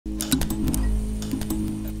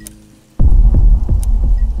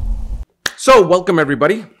So welcome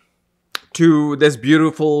everybody to this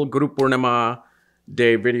beautiful Guru Purnima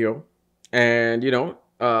day video. And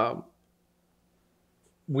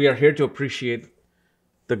we are here to appreciate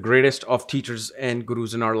the greatest of teachers and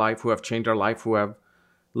gurus in our life who have changed our life, who have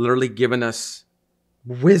literally given us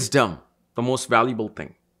wisdom, the most valuable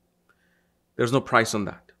thing. There's no price on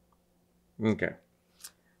that. Okay.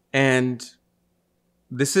 And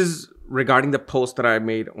this is regarding the post that I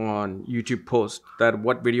made on YouTube post, that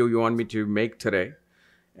what video you want me to make today.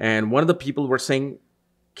 And one of the people were saying,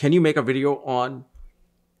 can you make a video on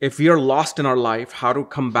if we are lost in our life, how to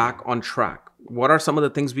come back on track? What are some of the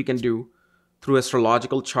things we can do through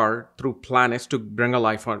astrological chart, through planets to bring our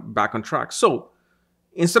life back on track? So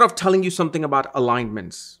instead of telling you something about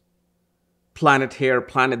alignments, planet here,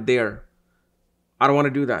 planet there, I don't want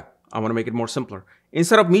to do that. I want to make it more simpler.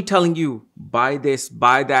 Instead of me telling you, buy this,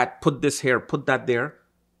 buy that, put this here, put that there,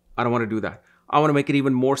 I don't want to do that. I want to make it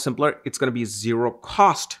even more simpler. It's going to be zero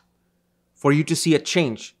cost for you to see a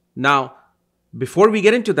change. Now, before we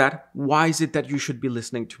get into that, why is it that you should be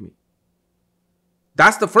listening to me?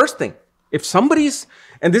 That's the first thing. If somebody's,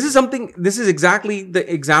 and this is exactly the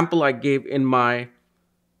example I gave in my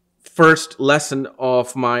first lesson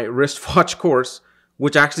of my wristwatch course,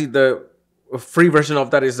 which actually the free version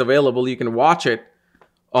of that is available. You can watch it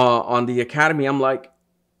on the Academy. I'm like,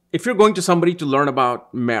 if you're going to somebody to learn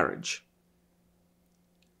about marriage,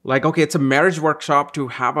 like, okay, it's a marriage workshop to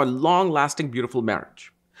have a long-lasting, beautiful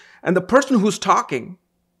marriage. And the person who's talking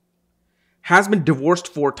has been divorced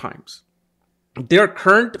 4 times. Their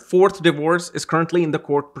current 4th divorce is currently in the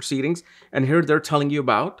court proceedings. And here they're telling you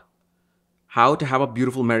about how to have a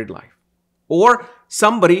beautiful married life. Or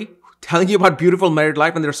somebody telling you about beautiful married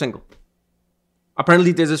life and they're single.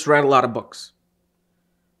 Apparently, they just read a lot of books.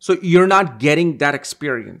 So you're not getting that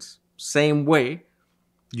experience. Same way,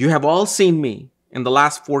 you have all seen me in the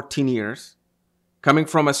last 14 years coming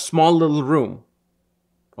from a small little room.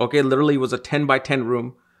 Okay, literally it was a 10 by 10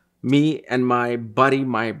 room. Me and my buddy,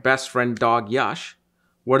 my best friend dog Yash,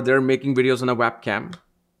 were there making videos on a webcam.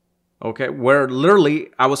 Okay, where literally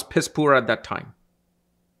I was piss poor at that time.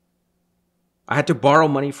 I had to borrow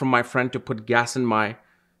money from my friend to put gas in my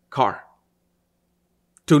car.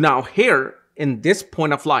 To now here in this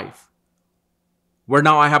point of life, where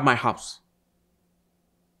now I have my house.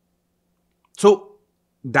 So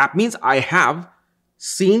that means I have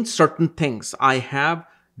seen certain things. I have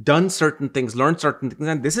done certain things, learned certain things.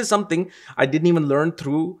 And this is something I didn't even learn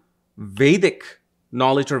through Vedic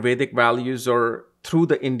knowledge or Vedic values or through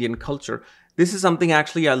the Indian culture. This is something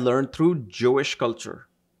actually I learned through Jewish culture.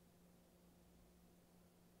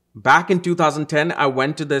 Back in 2010, I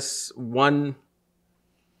went to this one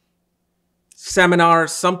seminar,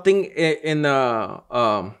 something in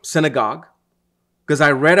a synagogue, because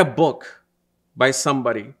I read a book by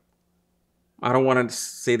somebody. I don't want to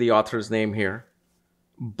say the author's name here,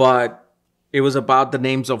 but it was about the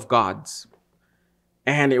names of gods.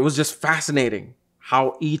 And it was just fascinating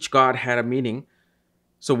how each god had a meaning.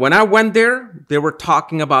 So when I went there, they were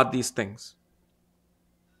talking about these things.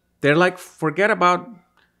 They're like, forget about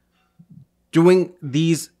doing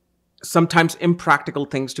these sometimes impractical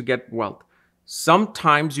things to get wealth.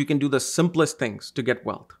 Sometimes you can do the simplest things to get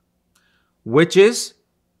wealth, which is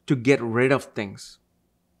to get rid of things.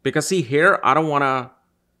 Because see here, I don't want to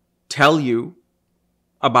tell you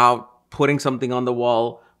about putting something on the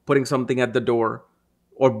wall, putting something at the door,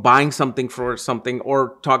 or buying something for something,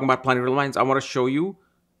 or talking about planetary lines. I want to show you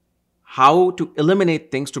how to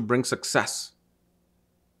eliminate things to bring success.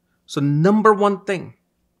 So number one thing,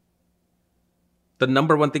 I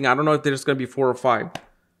don't know if there's going to be 4 or 5.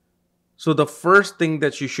 So the first thing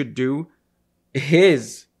that you should do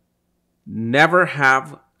is never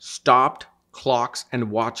have stopped clocks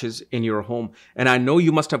and watches in your home. And I know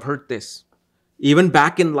you must have heard this. Even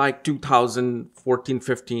back in like 2014,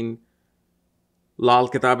 15, Lal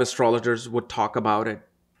Kitab astrologers would talk about it.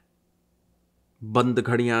 Band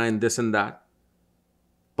ghadiyan and this and that.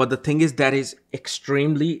 But the thing is, that is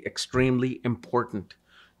extremely, extremely important.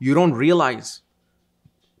 You don't realize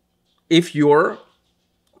if your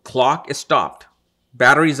clock is stopped,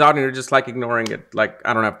 battery's out, and you're just like ignoring it. Like,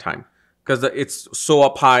 I don't have time. Because it's so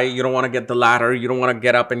up high, you don't want to get the ladder. You don't want to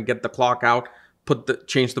get up and get the clock out,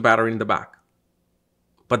 change the battery in the back.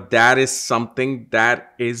 But that is something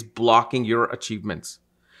that is blocking your achievements.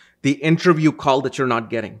 The interview call that you're not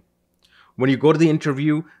getting. When you go to the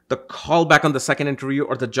interview, the call back on the second interview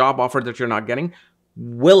or the job offer that you're not getting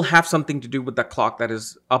will have something to do with the clock that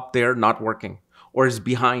is up there not working, or is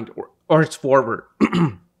behind, or it's forward.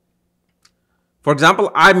 For example,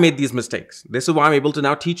 I've made these mistakes. This is why I'm able to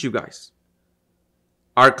now teach you guys.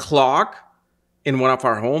 Our clock in one of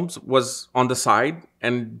our homes was on the side,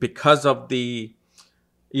 and because of the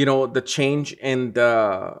the change in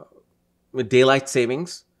the daylight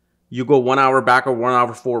savings, you go 1 hour back or 1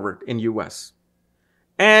 hour forward in US.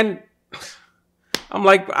 And I'm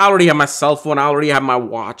like, I already have my cell phone, I already have my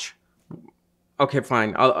watch. Okay,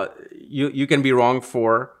 fine. You can be wrong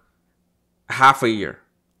for half a year.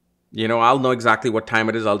 I'll know exactly what time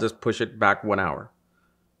it is. I'll just push it back 1 hour.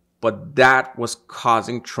 But that was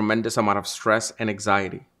causing tremendous amount of stress and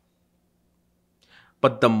anxiety.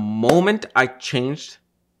 But the moment I changed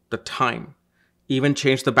the time, even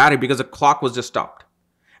changed the battery, because the clock was just stopped.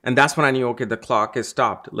 And that's when I knew, okay, the clock is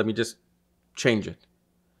stopped. Let me just change it.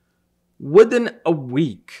 Within a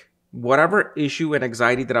week, whatever issue and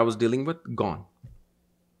anxiety that I was dealing with, gone.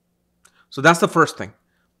 So that's the first thing.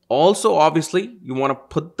 Also, obviously, you want to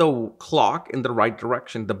put the clock in the right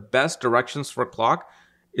direction. The best directions for a clock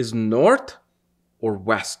is north or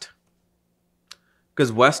west.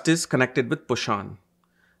 Because west is connected with Pushan,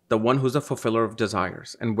 the one who's a fulfiller of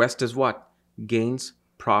desires. And west is what? Gains,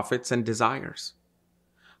 profits, and desires.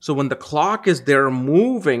 So when the clock is there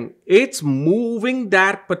moving, it's moving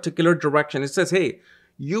that particular direction. It says, hey,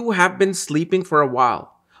 you have been sleeping for a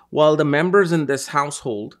while the members in this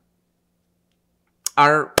household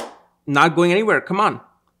are not going anywhere. Come on,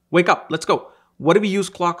 wake up, let's go. What do we use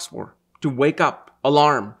clocks for? To wake up,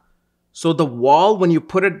 alarm. So the wall, when you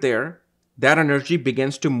put it there, that energy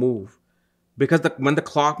begins to move. Because when the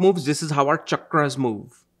clock moves, this is how our chakras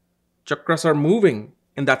move. Chakras are moving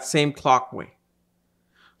in that same clock way.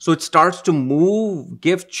 So it starts to move,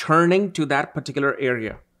 give churning to that particular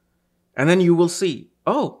area. And then you will see,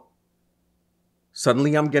 oh,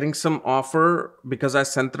 suddenly I'm getting some offer because I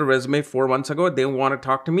sent the resume 4 months ago. They want to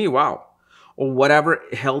talk to me. Wow. Or whatever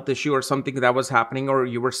health issue or something that was happening, or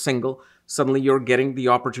you were single, suddenly you're getting the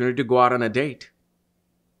opportunity to go out on a date.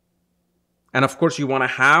 And of course, you want to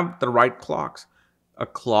have the right clocks. A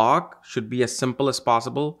clock should be as simple as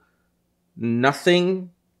possible. Nothing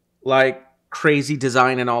like crazy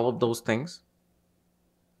design and all of those things.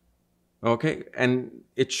 Okay. And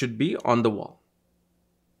it should be on the wall.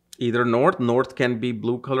 Either north can be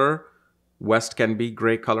blue color, west can be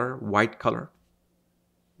gray color, white color.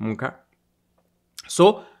 Okay.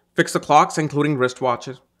 So fix the clocks, including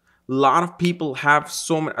wristwatches. A lot of people have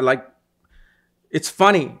so many, it's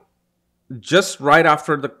funny. Just right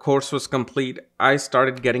after the course was complete, I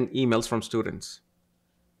started getting emails from students.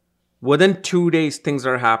 Within 2 days, things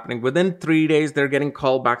are happening. Within 3 days, they're getting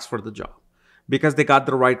callbacks for the job because they got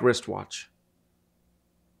the right wristwatch.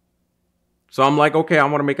 So I'm like, okay, I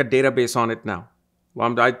want to make a database on it now.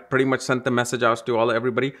 Well, I pretty much sent the message out to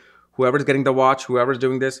everybody. Whoever's getting the watch, whoever's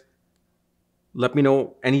doing this, let me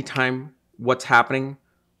know anytime what's happening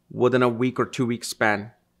within a week or 2 week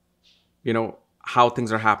span, how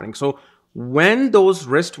things are happening. So when those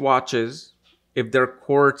wristwatches, if they're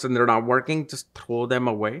quartz and they're not working, just throw them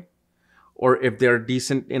away. Or if they're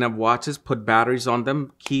decent enough watches, put batteries on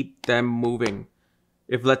them, keep them moving.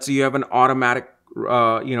 If let's say you have an automatic,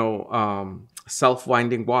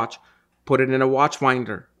 self-winding watch, put it in a watch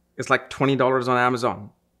winder. It's like $20 on Amazon,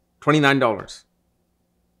 $29.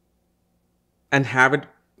 And have it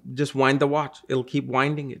just wind the watch. It'll keep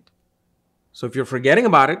winding it. So if you're forgetting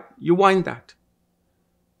about it, you wind that.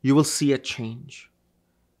 You will see a change.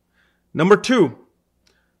 Number 2,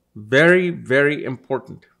 very, very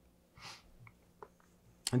important.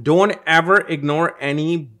 Don't ever ignore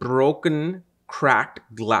any broken, cracked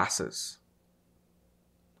glasses.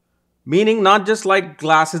 Meaning not just like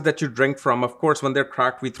glasses that you drink from. Of course, when they're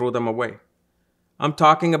cracked, we throw them away. I'm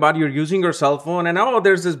talking about you're using your cell phone and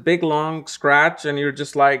there's this big long scratch and you're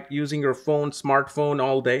just like using your smartphone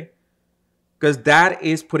all day. Because that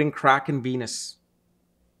is putting crack in Venus.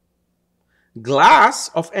 Glass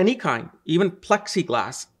of any kind, even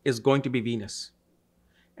plexiglass, is going to be Venus.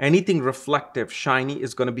 Anything reflective, shiny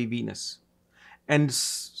is going to be Venus. And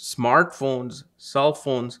smartphones, cell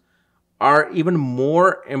phones are even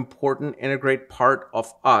more important, integrate part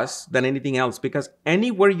of us than anything else, because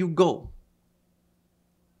anywhere you go,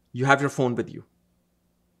 you have your phone with you.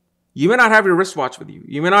 You may not have your wristwatch with you.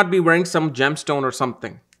 You may not be wearing some gemstone or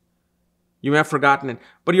something. You may have forgotten it,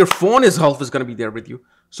 but your phone itself is going to be there with you.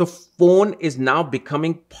 So phone is now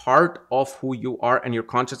becoming part of who you are and your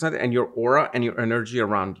consciousness and your aura and your energy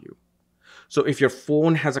around you. So if your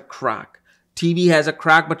phone has a crack, TV has a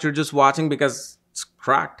crack, but you're just watching because it's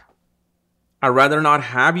cracked, I'd rather not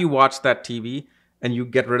have you watch that TV and you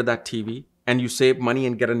get rid of that TV and you save money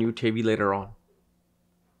and get a new TV later on.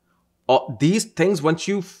 These things, once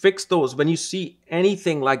you fix those, when you see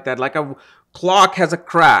anything like that, like a clock has a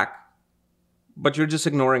crack, but you're just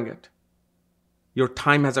ignoring it. Your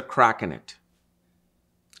time has a crack in it.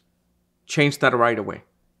 change that right away.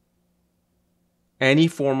 Any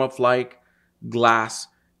form of like glass,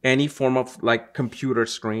 any form of like computer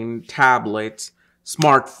screen, tablets,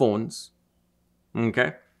 smartphones,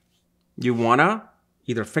 okay? You wanna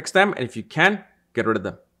either fix them, and if you can, get rid of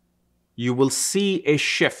them. You will see a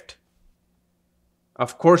shift.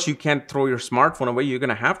 Of course, you can't throw your smartphone away. You're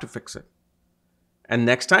gonna have to fix it. And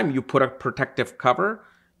next time you put a protective cover,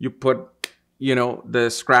 you put, the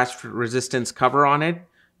scratch resistance cover on it.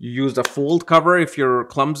 You use a fold cover if you're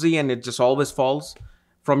clumsy and it just always falls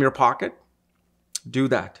from your pocket. Do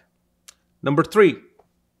that. Number 3,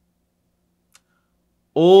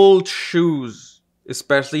 old shoes,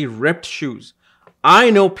 especially ripped shoes. I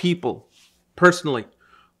know people personally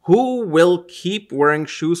who will keep wearing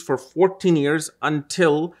shoes for 14 years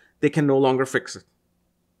until they can no longer fix it.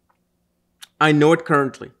 I know it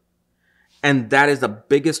currently. And that is the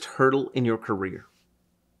biggest hurdle in your career.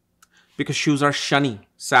 Because shoes are shunny,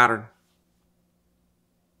 Saturn.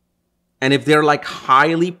 And if they're like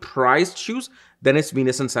highly prized shoes, then it's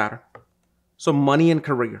Venus and Saturn. So money and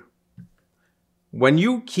career. When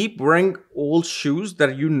you keep wearing old shoes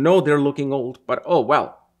that they're looking old, but oh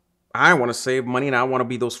well, I want to save money and I want to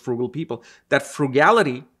be those frugal people. That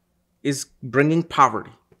frugality is bringing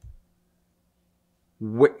poverty.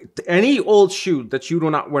 Any old shoe that you do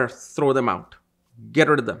not wear, throw them out. Get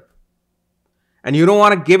rid of them. And you don't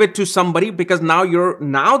want to give it to somebody because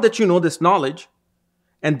now that you know this knowledge,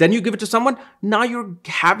 and then you give it to someone, now you're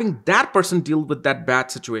having that person deal with that bad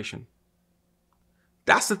situation.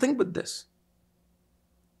 That's the thing with this.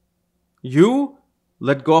 You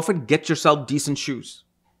let go of it, get yourself decent shoes.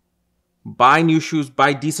 Buy new shoes,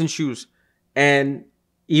 buy decent shoes. And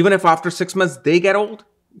even if after 6 months they get old,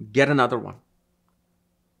 get another one.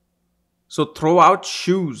 So throw out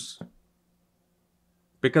shoes.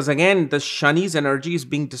 Because again, the shunny's energy is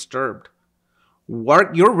being disturbed.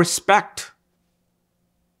 Work your respect.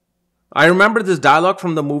 I remember this dialogue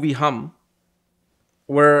from the movie Hum,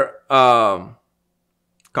 where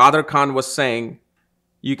Kader Khan was saying,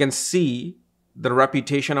 you can see the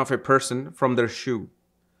reputation of a person from their shoe.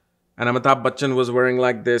 And Amitabh Bachchan was wearing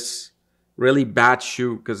like this really bad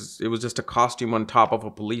shoe because it was just a costume on top of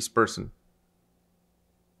a police person.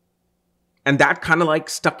 And that kind of like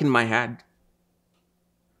stuck in my head.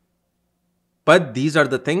 But these are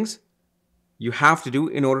the things you have to do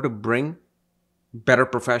in order to bring better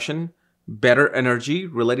profession, better energy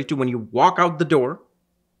related to when you walk out the door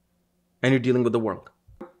and you're dealing with the world.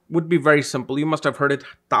 It would be very simple. You must have heard it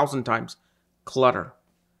 1,000 times. Clutter,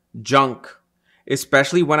 junk,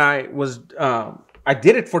 especially when I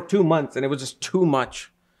did it for 2 months and it was just too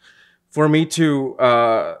much for me to,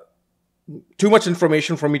 too much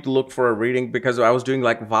information for me to look for a reading because I was doing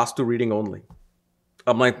like Vastu reading only.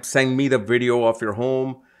 I'm like, send me the video of your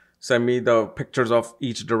home, send me the pictures of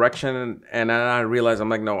each direction. And then I realized, I'm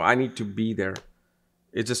like, no, I need to be there.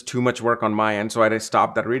 It's just too much work on my end. So I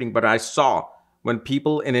stopped that reading. But I saw when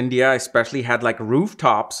people in India especially had like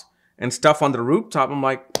rooftops and stuff on the rooftop, I'm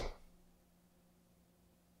like,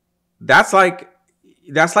 that's like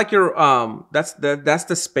your, that's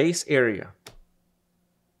the space area.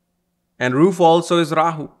 And roof also is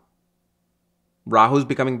Rahu. Rahu's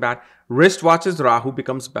becoming bad. Wristwatches, Rahu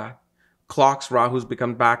becomes bad. Clocks, Rahu's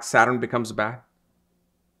become bad. Saturn becomes bad.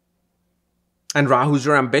 And Rahu's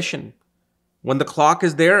your ambition. When the clock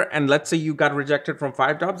is there and let's say you got rejected from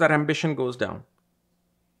 5 jobs, that ambition goes down.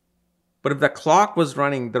 But if the clock was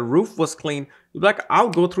running, the roof was clean, you'd be like, I'll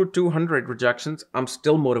go through 200 rejections. I'm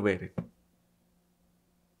still motivated.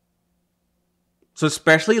 So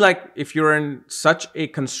especially like if you're in such a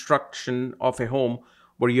construction of a home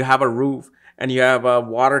where you have a roof and you have a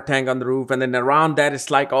water tank on the roof and then around that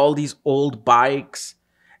it's like all these old bikes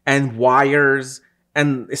and wires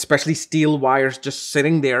and especially steel wires just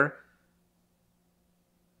sitting there.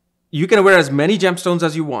 You can wear as many gemstones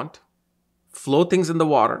as you want, flow things in the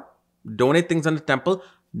water, donate things in the temple,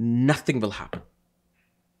 nothing will happen.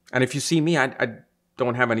 And if you see me, I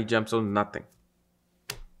don't have any gemstones, nothing.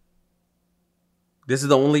 This is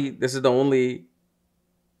the only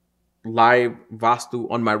live Vastu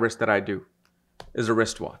on my wrist that I do is a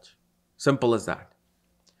wristwatch. Simple as that.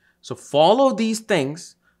 So follow these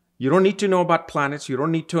things. You don't need to know about planets. You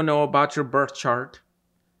don't need to know about your birth chart.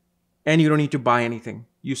 And you don't need to buy anything.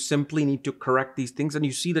 You simply need to correct these things and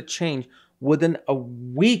you see the change. Within a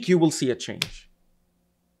week, you will see a change.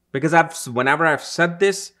 Because whenever I've said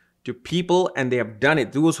this to people and they have done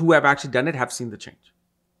it, those who have actually done it have seen the change.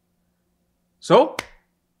 So,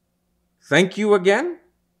 thank you again.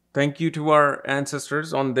 Thank you to our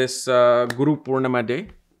ancestors on this Guru Purnima day.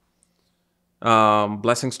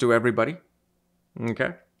 Blessings to everybody.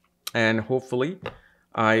 Okay. And hopefully,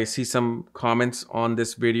 I see some comments on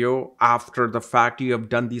this video after the fact you have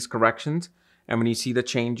done these corrections. And when you see the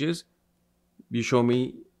changes, you show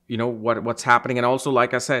me, what's happening. And also,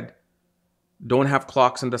 like I said, don't have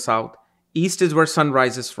clocks in the south. East is where sun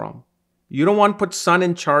rises from. You don't want to put sun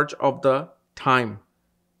in charge of the time.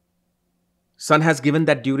 Sun has given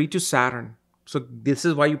that duty to Saturn. So this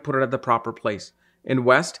is why you put it at the proper place. In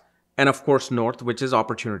west and of course north, which is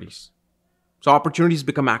opportunities. So opportunities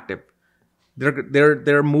become active.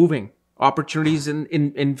 They're moving. Opportunities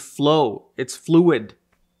in flow. It's fluid.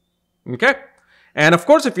 Okay? And of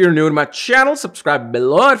course, if you're new to my channel, subscribe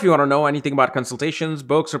below. If you want to know anything about consultations,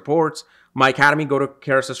 books, reports, my academy, go to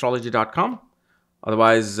karasastrology.com.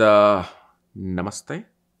 Otherwise, namaste.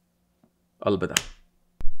 Alvida.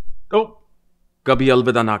 Oh, kabhi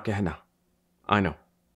alvida na kehna. I know.